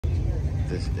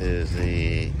This is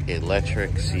the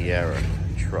electric Sierra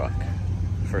truck.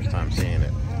 First time seeing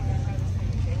it.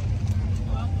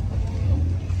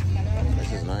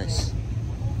 This is nice.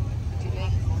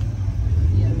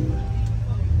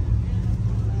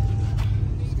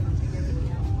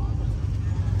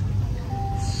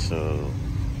 So,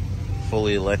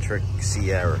 fully electric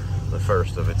Sierra, the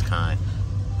first of its kind.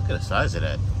 Look at the size of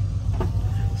that.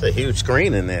 It's a huge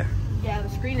screen in there. Yeah, the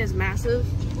screen is massive.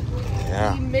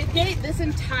 Yeah. The midgate, this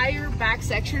entire back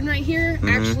section right here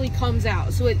actually comes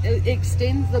out. So it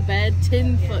extends the bed,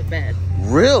 10-foot bed.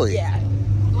 Really? Yeah.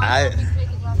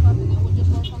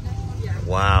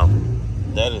 Wow.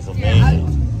 That is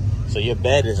amazing. So your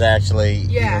bed is actually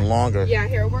even longer. Yeah,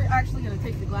 here, we're actually going to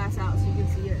take the glass out so you can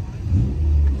see it.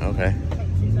 Okay.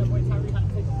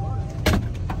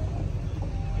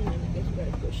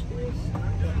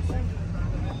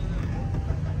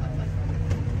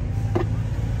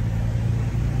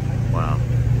 Wow.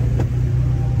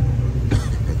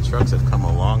 The trucks have come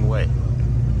a long way.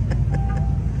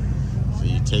 So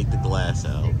you take the glass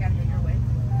out.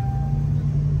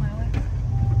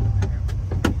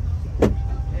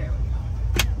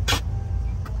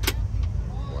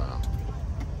 Wow.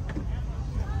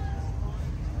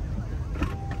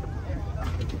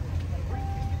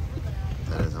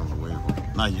 That is unbelievable.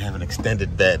 Now you have an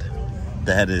extended bed.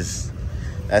 That's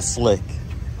slick.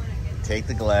 Take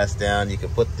the glass down, you can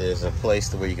there's a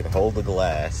place where you can hold the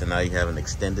glass, and now you have an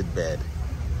extended bed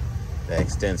that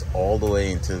extends all the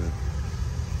way into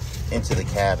the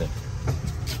cabin.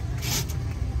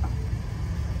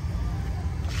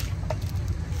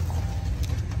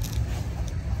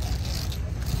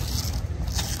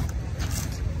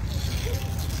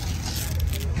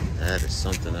 That is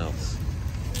something else.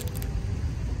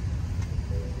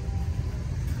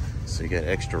 So you got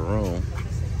extra room.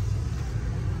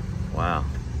 Wow.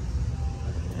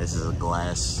 This is a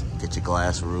glass, get your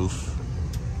glass roof.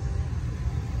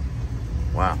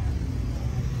 Wow.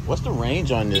 What's the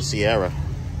range on this Sierra?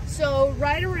 So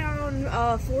right around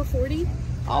 440.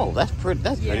 Oh, that's pretty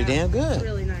damn good. It's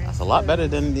really nice. That's a lot better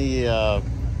than the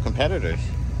competitors.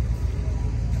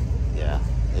 Yeah,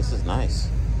 this is nice.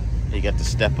 You got to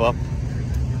step up.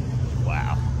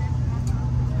 Wow.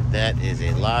 That is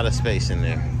a lot of space in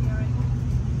there.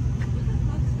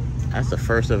 That's the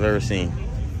first I've ever seen.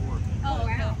 Oh,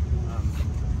 wow.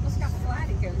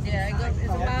 Yeah, it's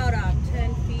about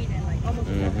 10 feet and like almost.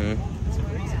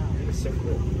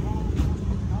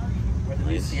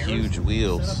 These huge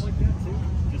wheels.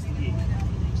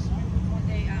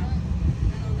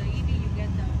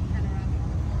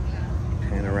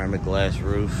 Panoramic glass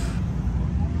roof.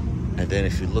 And then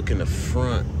if you look in the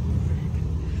front,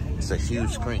 it's a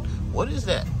huge screen. What is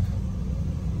that?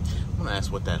 I'm gonna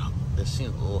ask what that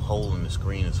seems a little hole in the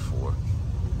screen is for.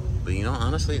 But you know,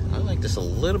 honestly, I like this a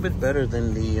little bit better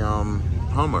than the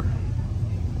Hummer.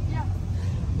 Yeah.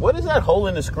 What is that hole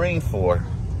in the screen for?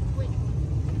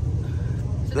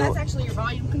 So that's actually your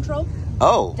volume control.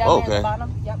 Oh, down okay. There at the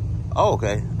bottom. Yep. Oh,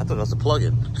 okay. I thought that was a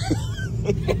plug-in.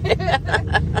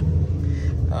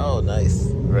 Oh, nice.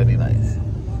 Really nice.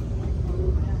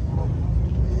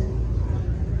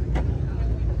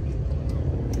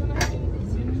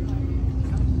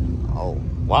 Oh,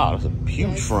 wow. That's a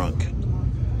huge frunk.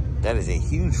 That is a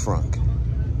huge frunk.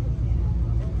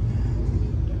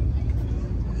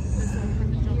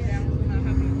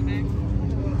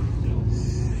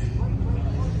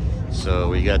 So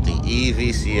we got the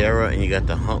EV Sierra and you got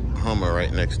the Hummer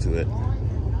right next to it.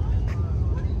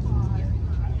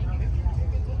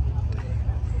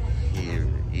 Here,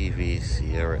 EV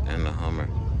Sierra and the Hummer.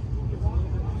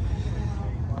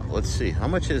 Let's see, how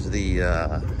much is this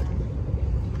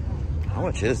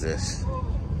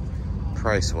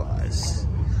price-wise?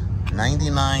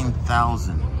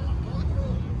 $99,000.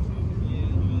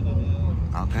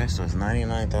 Okay, so it's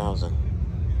 $99,000.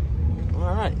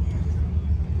 All right.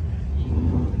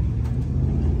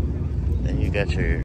 Then you got your